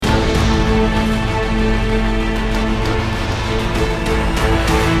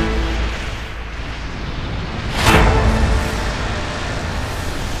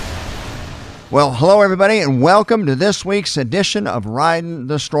Well, hello, everybody, and welcome to this week's edition of Riding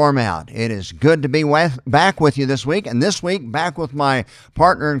the Storm Out. It is good to be back with you this week, and this week back with my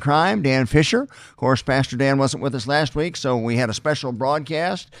partner in crime, Dan Fisher. Of course, Pastor Dan wasn't with us last week, so we had a special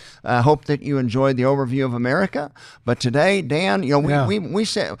broadcast. I hope that you enjoyed the overview of America. But today, Dan, we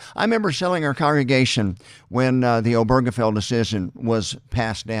said, I remember telling our congregation when the Obergefell decision was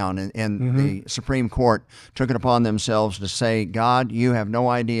passed down, and the Supreme Court took it upon themselves to say, God, you have no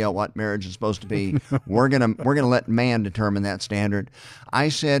idea what marriage is supposed to be. We're gonna let man determine that standard. I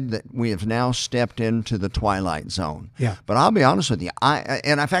said that we have now stepped into the twilight zone. Yeah. But I'll be honest with you.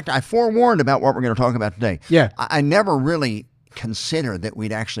 In fact, I forewarned about what we're going to talk about today. Yeah. I never really considered that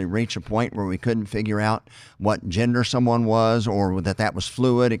we'd actually reach a point where we couldn't figure out what gender someone was, or that was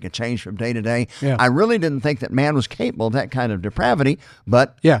fluid. It could change from day to day. Yeah. I really didn't think that man was capable of that kind of depravity.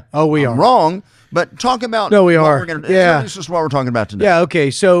 But yeah. Oh, we I'm are wrong. But talk about no, we what are. We're gonna, yeah. This is what we're talking about today. Yeah. Okay.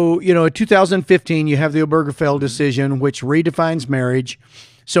 So, in 2015, you have the Obergefell decision, which redefines marriage.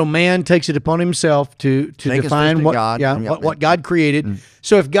 So man takes it upon himself to define what God created.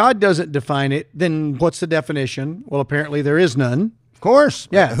 So if God doesn't define it, then what's the definition? Well, apparently there is none. Of course.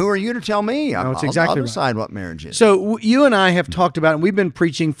 Yeah. Who are you to tell me? No, it's exactly I'll decide what marriage is. So you and I have talked about, and we've been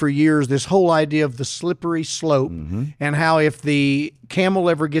preaching for years, this whole idea of the slippery slope, and how if the camel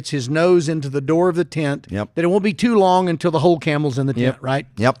ever gets his nose into the door of the tent, that it won't be too long until the whole camel's in the tent, right?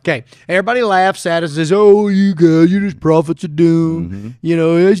 Yep. Okay. Everybody laughs at us and says, oh, you guys, you're just prophets of doom.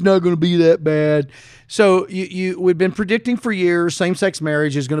 It's not going to be that bad. So we've been predicting for years same-sex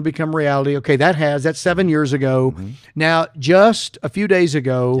marriage is going to become reality. Okay, that's 7 years ago. Now, just a few days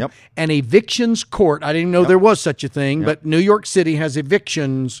ago, an evictions court, I didn't know there was such a thing, but New York City has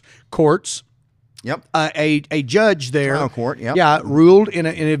evictions courts. Yep. A judge there, trial court, ruled in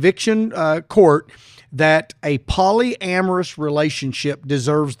an eviction court that a polyamorous relationship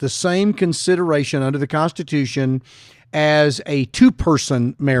deserves the same consideration under the Constitution as a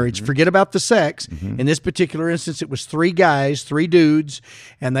two-person marriage. Forget about the sex. In this particular instance, it was 3 guys, 3 dudes,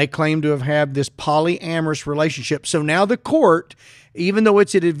 and they claimed to have had this polyamorous relationship. So now the court, even though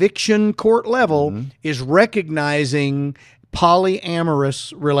it's at eviction court level, is recognizing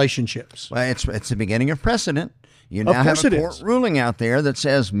polyamorous relationships. Well, it's the beginning of precedent. You now have a court ruling out there that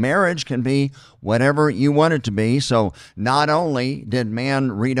says marriage can be whatever you want it to be. So not only did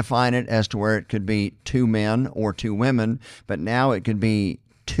man redefine it as to where it could be 2 men or 2 women, but now it could be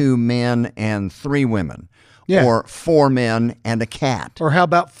 2 men and 3 women. Yeah. Or 4 men and a cat. Or how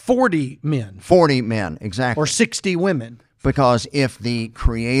about 40 men? 40 men, exactly. Or 60 women. Because if the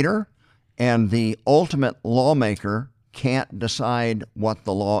creator and the ultimate lawmaker can't decide what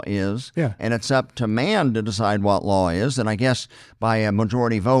the law is, and it's up to man to decide what law is, and I guess by a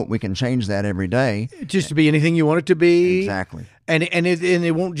majority vote we can change that every day. Just to be anything you want it to be. Exactly. And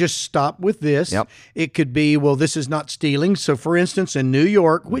it won't just stop with this. It could be, well, this is not stealing. So, for instance, in New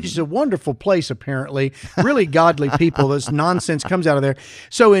York, which is a wonderful place, apparently, really godly people, this nonsense comes out of there.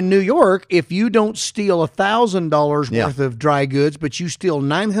 So in New York, if you don't steal $1,000 worth of dry goods, but you steal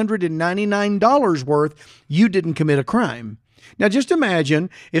 $999 worth, you didn't commit a crime. Now, just imagine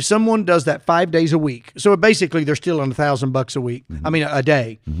if someone does that 5 days a week. So basically, they're stealing $1,000 a week. I mean, a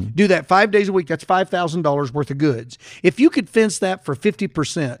day. Do that 5 days a week. That's $5,000 worth of goods. If you could fence that for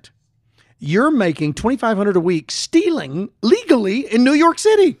 50%, you're making $2,500 a week stealing legally in New York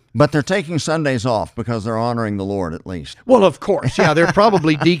City. But they're taking Sundays off because they're honoring the Lord, at least. Well, of course. Yeah, they're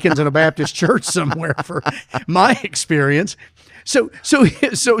probably deacons in a Baptist church somewhere, for my experience. So,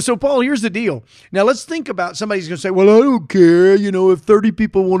 Paul, here's the deal. Now, let's think about somebody's going to say, well, I don't care. If 30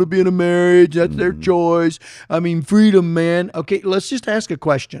 people want to be in a marriage, that's their choice. I mean, freedom, man. Okay, let's just ask a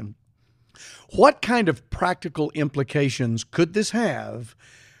question. What kind of practical implications could this have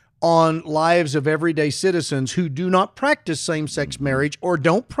on lives of everyday citizens who do not practice same-sex marriage or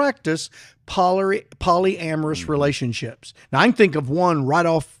don't practice polyamorous relationships? Now, I can think of one right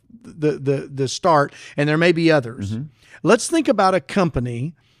off the start, and there may be others. Let's think about a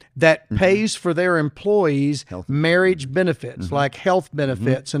company that pays for their employees marriage benefits, like health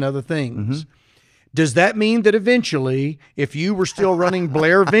benefits and other things. Does that mean that eventually, if you were still running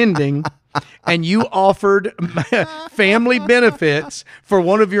Blair Vending and you offered family benefits for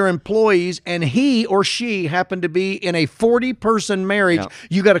one of your employees and he or she happened to be in a 40-person marriage,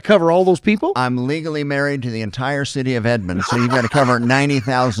 you got to cover all those people? I'm legally married to the entire city of Edmond, so you've got to cover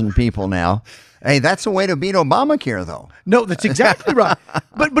 90,000 people now. Hey, that's a way to beat Obamacare, though. No, that's exactly right.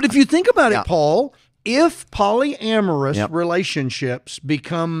 But if you think about it, Paul, if polyamorous relationships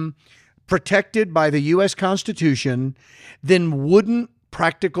become protected by the U.S. Constitution, then wouldn't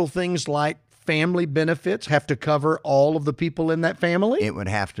practical things like family benefits have to cover all of the people in that family? It would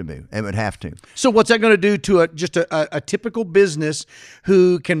have to be. It would have to. So what's that going to do to just a typical business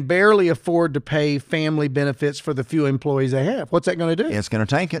who can barely afford to pay family benefits for the few employees they have? What's that going to do? It's going to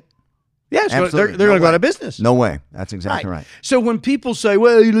tank it. Yeah, they're Absolutely. going No to go out way. of business. No way. That's exactly right. So when people say,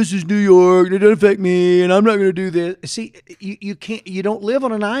 "Well, this is New York, it doesn't affect me, and I'm not going to do this," see, you can't. You don't live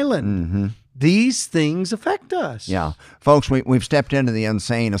on an island. These things affect us. Yeah. Folks, we've stepped into the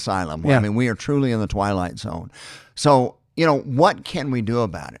insane asylum. Yeah. I mean, we are truly in the twilight zone. So, what can we do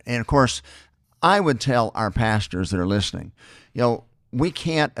about it? And of course, I would tell our pastors that are listening, we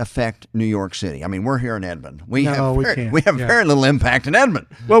can't affect New York City. I mean, we're here in Edmond. We have very little impact in Edmond.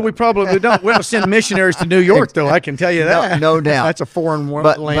 Well, we probably don't. We don't send missionaries to New York, though. I can tell you that. No doubt. That's a foreign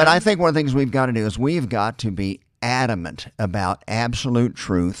land. But I think one of the things we've got to do is we've got to be adamant about absolute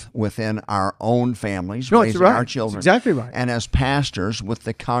truth within our own families, raising our children. That's exactly right. And as pastors with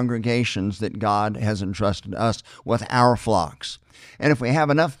the congregations that God has entrusted us with our flocks. And if we have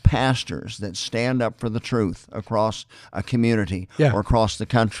enough pastors that stand up for the truth across a community or across the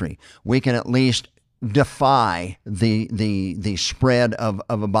country, we can at least defy the spread of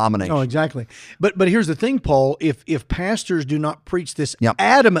abomination. Oh, exactly. But here's the thing, Paul. If pastors do not preach this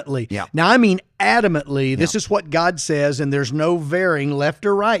adamantly, now I mean adamantly, this is what God says, and there's no varying left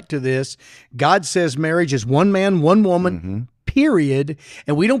or right to this. God says marriage is one man, one woman. Period.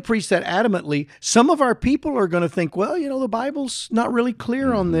 And we don't preach that adamantly. Some of our people are going to think, well, the Bible's not really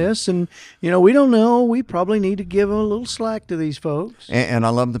clear on this. And, we don't know. We probably need to give a little slack to these folks. And I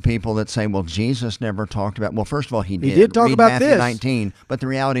love the people that say, well, Jesus never talked about, well, first of all, he did. He did talk Read about Matthew this. 19. But the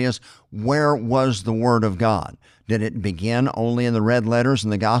reality is, where was the Word of God? Did it begin only in the red letters in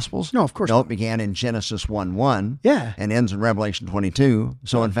the Gospels? No, of course not. not. It began in Genesis 1:1. Yeah. And ends in Revelation 22.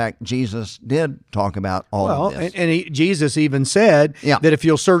 So, in fact, Jesus did talk about all of this. And Jesus even said that if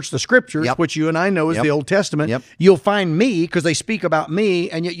you'll search the Scriptures, which you and I know is the Old Testament, you'll find me, because they speak about me,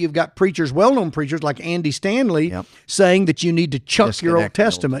 and yet you've got preachers, well-known preachers like Andy Stanley, saying that you need to chuck your Old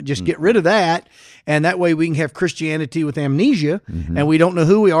Testament, just get rid of that, and that way we can have Christianity with amnesia, and we don't know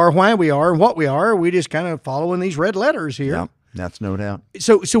who we are, why we are, and what we are. We just kind of following these red letters here. Yep, that's no doubt.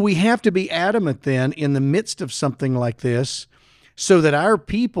 So we have to be adamant then in the midst of something like this, so that our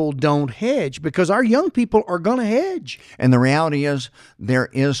people don't hedge, because our young people are going to hedge. And the reality is, there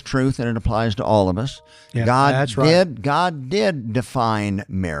is truth, and it applies to all of us. Yeah, God did define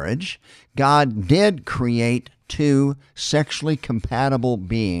marriage. God did create two sexually compatible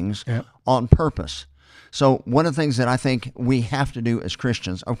beings on purpose. So one of the things that I think we have to do as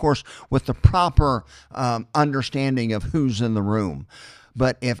Christians, of course, with the proper understanding of who's in the room,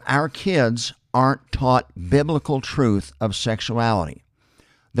 but if our kids aren't taught biblical truth of sexuality,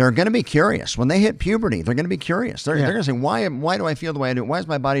 they're going to be curious. When they hit puberty, they're going to be curious. They're going to say, why do I feel the way I do? Why is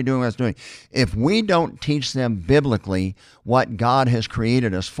my body doing what it's doing? If we don't teach them biblically what God has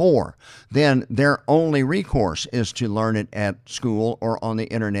created us for, then their only recourse is to learn it at school or on the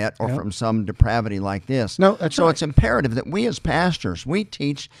internet or from some depravity like this. No, that's so right. It's imperative that we as pastors, we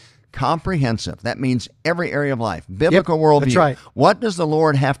teach comprehensive. That means every area of life. Biblical worldview. That's right. What does the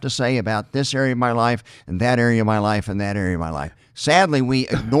Lord have to say about this area of my life and that area of my life and that area of my life? Sadly, we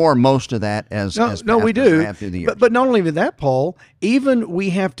ignore most of that as we do. have through the years. But not only that, Paul, even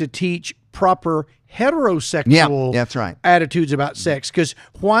we have to teach proper heterosexual that's right. attitudes about sex. Because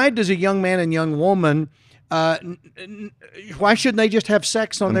why does a young man and young woman, why shouldn't they just have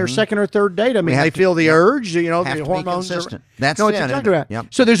sex on their second or third date? I mean, they feel the urge, the hormones. Consistent. It's exactly right. Yep.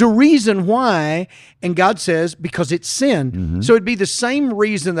 So there's a reason why, and God says, because it's sin. So it'd be the same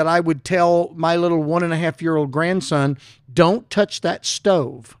reason that I would tell my little 1.5-year-old grandson, don't touch that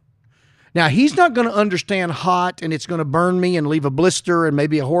stove. Now, he's not going to understand hot and it's going to burn me and leave a blister and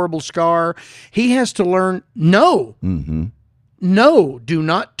maybe a horrible scar. He has to learn no. No, do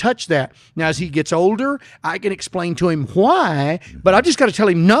not touch that. Now, as he gets older, I can explain to him why, but I just got to tell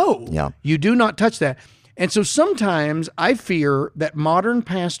him, no, you do not touch that. And so sometimes I fear that modern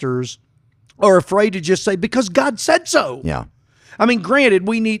pastors are afraid to just say, because God said so. Yeah. I mean, granted,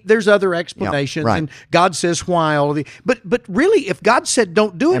 there's other explanations, and God says why, all of the, but really, if God said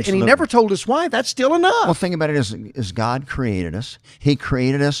don't do it, and He never told us why, that's still enough. Well, think about it is God created us. He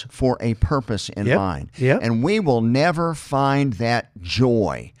created us for a purpose in mind. And we will never find that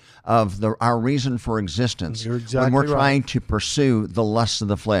joy of our reason for existence when we're trying to pursue the lusts of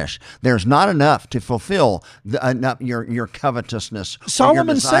the flesh. There's not enough to fulfill your covetousness.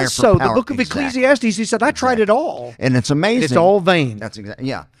 Solomon says so. The book of Ecclesiastes, he said, I tried it all. And it's amazing. It's all vain. That's exactly,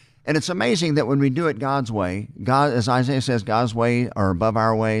 yeah. And it's amazing that when we do it God's way, God, as Isaiah says, God's ways are above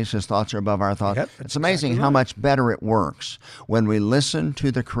our ways, His thoughts are above our thoughts. Yep, it's amazing exactly how right. much better it works when we listen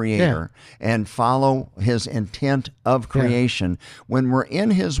to the Creator and follow His intent of creation. When we're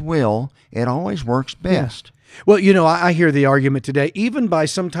in His will, it always works best. Well, I hear the argument today, even by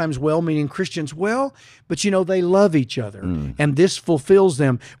sometimes well-meaning Christians, but they love each other, and this fulfills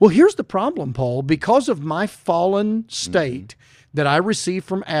them. Well, here's the problem, Paul. Because of my fallen state that I received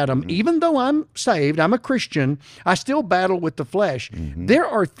from Adam, even though I'm saved, I'm a Christian, I still battle with the flesh. There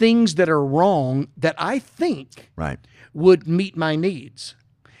are things that are wrong that I think Right. would meet my needs.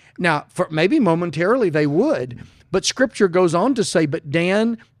 Now, maybe momentarily they would, but Scripture goes on to say, but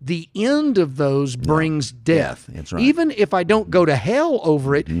Dan, the end of those brings death. That's right. Even if I don't go to hell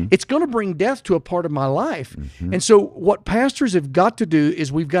over it, it's going to bring death to a part of my life. And so what pastors have got to do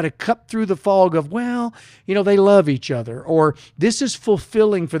is we've got to cut through the fog of, they love each other, or this is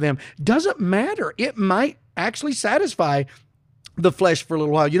fulfilling for them. Doesn't matter. It might actually satisfy the flesh for a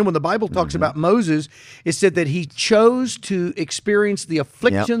little while. When the Bible talks about Moses, it said that he chose to experience the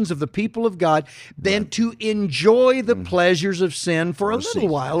afflictions of the people of God than to enjoy the pleasures of sin for a little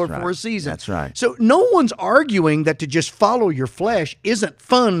while or for a season. That's right. So no one's arguing that to just follow your flesh isn't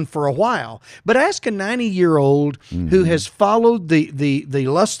fun for a while. But ask a 90-year-old who has followed the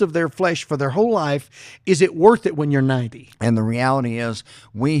lust of their flesh for their whole life, is it worth it when you're 90? And the reality is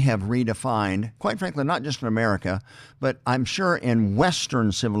we have redefined, quite frankly, not just in America, but I'm sure in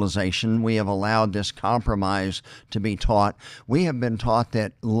Western civilization, we have allowed this compromise to be taught. We have been taught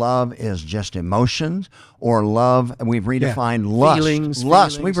that love is just emotions, or love, we've redefined lust. Feelings.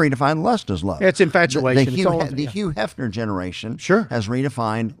 We've redefined lust as love. It's infatuation. The Hugh Hefner generation has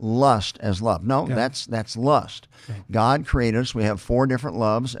redefined lust as love. No, that's lust. God created us. We have 4 different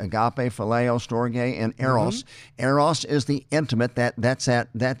loves: agape, phileo, storge, and eros. Eros is the intimate. That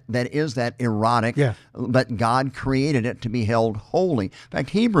is that erotic. Yeah. But God created it to be held holy. In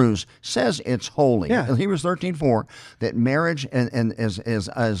fact, Hebrews says it's holy. Yeah. Hebrews 13:4, that marriage and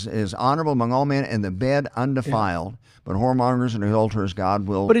is honorable among all men, and the bed undefiled. But whoremongers and adulterers God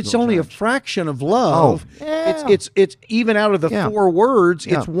will. But it's only a fraction of love. Oh, yeah. It's even out of the 4 words,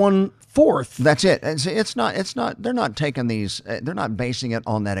 it's 1/4. That's it. And see, it's not. They're not taking these. They're not basing it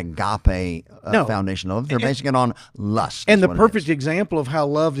on that agape foundation of love. They're basing it on lust. And the perfect example of how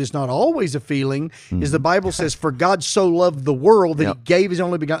love is not always a feeling is the Bible says, "For God so loved the world that He gave His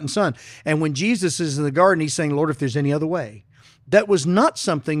only begotten Son." And when Jesus is in the garden, He's saying, "Lord, if there's any other way." That was not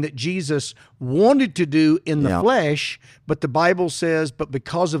something that Jesus wanted to do in the flesh, but the Bible says, but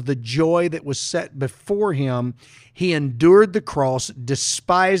because of the joy that was set before Him, He endured the cross,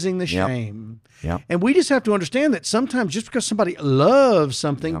 despising the shame. And we just have to understand that sometimes just because somebody loves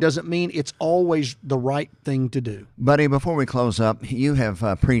something doesn't mean it's always the right thing to do. Buddy, before we close up, you have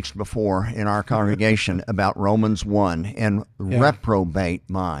preached before in our congregation about Romans 1 and reprobate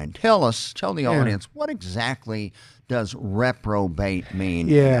mind. Tell the audience, what exactly does reprobate mean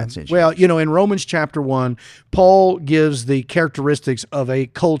in that situation? Well, in Romans chapter 1, Paul gives the characteristics of a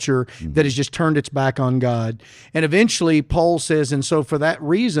culture that has just turned its back on God. And eventually, Paul says, and so for that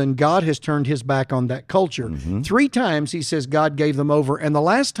reason, God has turned His back on that culture. 3 times he says God gave them over. And the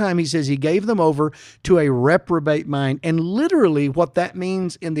last time he says He gave them over to a reprobate mind. And literally what that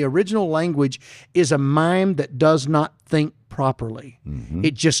means in the original language is a mind that does not think properly.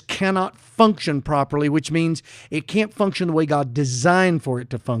 It just cannot function properly, which means it can't function the way God designed for it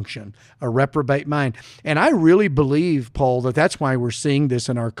to function, a reprobate mind. And I really believe, Paul, that that's why we're seeing this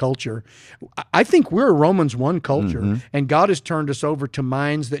in our culture. I think we're a Romans 1 culture, and God has turned us over to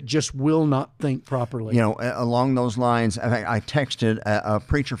minds that just will not think properly. Along those lines, I texted a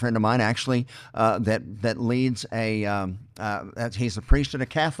preacher friend of mine, actually, that leads he's a priest at a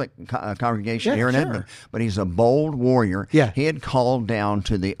Catholic congregation here in Edmond, but he's a bold warrior. He had called down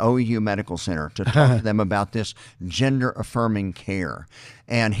to the OU Medical Center to talk to them about this gender-affirming care.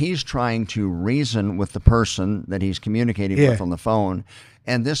 And he's trying to reason with the person that he's communicating with on the phone.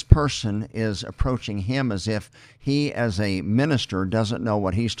 And this person is approaching him as if he, as a minister, doesn't know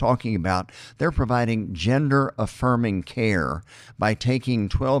what he's talking about. They're providing gender-affirming care by taking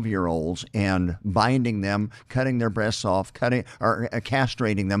 12-year-olds and binding them, cutting their breasts off,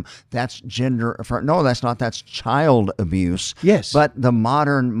 castrating them. That's gender-affirming. No, that's not. That's child abuse. Yes. But the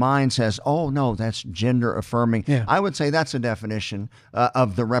modern mind says, oh, no, that's gender-affirming. Yeah. I would say that's a definition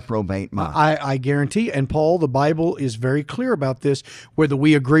of the reprobate mind. I guarantee. And Paul, the Bible is very clear about this, where whether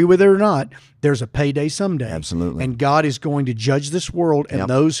we agree with it or not, there's a payday someday. Absolutely. And God is going to judge this world, and Yep.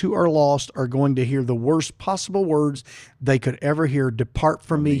 those who are lost are going to hear the worst possible words they could ever hear. Depart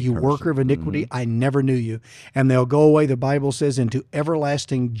from me, you worker of iniquity. I never knew you. And they'll go away, the Bible says, into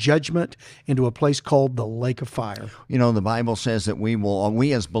everlasting judgment, into a place called the lake of fire. You know, the Bible says that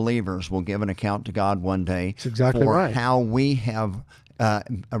we as believers will give an account to God one day. That's exactly for right. how we have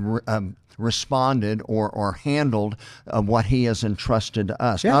responded or handled what He has entrusted to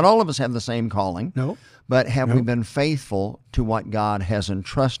us. Yeah. Not all of us have the same calling. No. But have we been faithful to what God has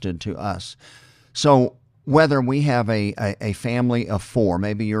entrusted to us? So whether we have a family of 4,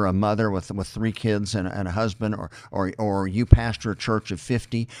 maybe you're a mother with 3 kids and a husband, or you pastor a church of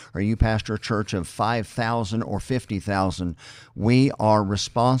 50, or you pastor a church of 5,000 or 50,000, we are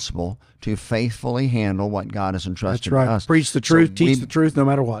responsible to faithfully handle what God has entrusted That's right. to us. Preach the truth, teach the truth, no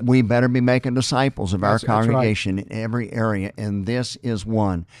matter what. We better be making disciples of our That's right. congregation in every area, and this is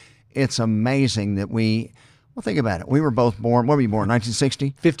one. It's amazing that well, think about it. We were both born, when were you born,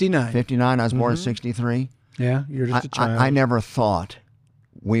 1960? 59. 59, I was born in 63. Yeah, you're just a child. I never thought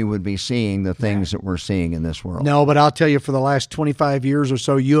we would be seeing the things that we're seeing in this world. No, but I'll tell you, for the last 25 years or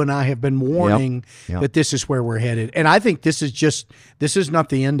so, you and I have been warning Yep. that this is where we're headed. And I think this is not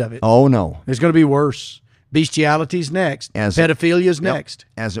the end of it. Oh, no. There's going to be worse. Bestiality's next. Pedophilia is next.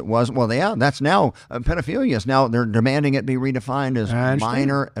 As it was, well, that's now, pedophilia is now, they're demanding it be redefined as I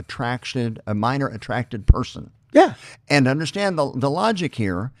understand. a minor attracted person. Yeah. And understand the logic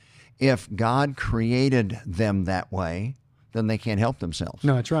here. If God created them that way, then they can't help themselves.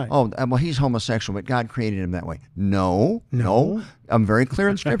 No, that's right. Oh, well, he's homosexual, but God created him that way. No. I'm very clear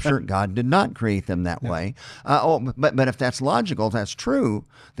in Scripture. God did not create them that way. But if that's logical, if that's true,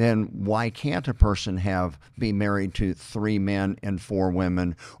 then why can't a person be married to 3 men and 4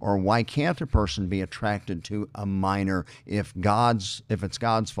 women? Or why can't a person be attracted to a minor if it's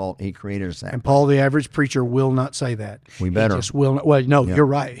God's fault He created us that? And Paul, the average preacher, will not say that. We better. He just will not. Well, no, you're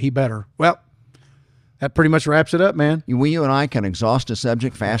right. He better. Well, that pretty much wraps it up, man. You and I can exhaust a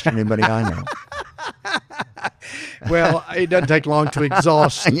subject faster than anybody I know. Well, it doesn't take long to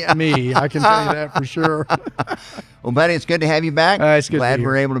exhaust me. I can tell you that for sure. Well, buddy, it's good to have you back. It's good to Glad be here.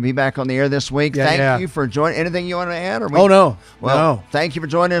 we're able to be back on the air this week. Thank you for joining. Anything you want to add? Oh, no. Well, no. Thank you for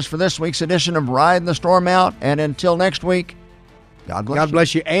joining us for this week's edition of Riding the Storm Out. And until next week, God bless you. God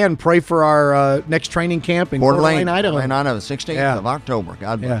bless you. And pray for our next training camp in Coeur d'Alene, Idaho. Coeur d'Alene, Idaho, the 16th of October.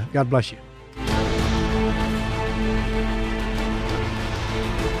 God bless. Yeah, God bless you.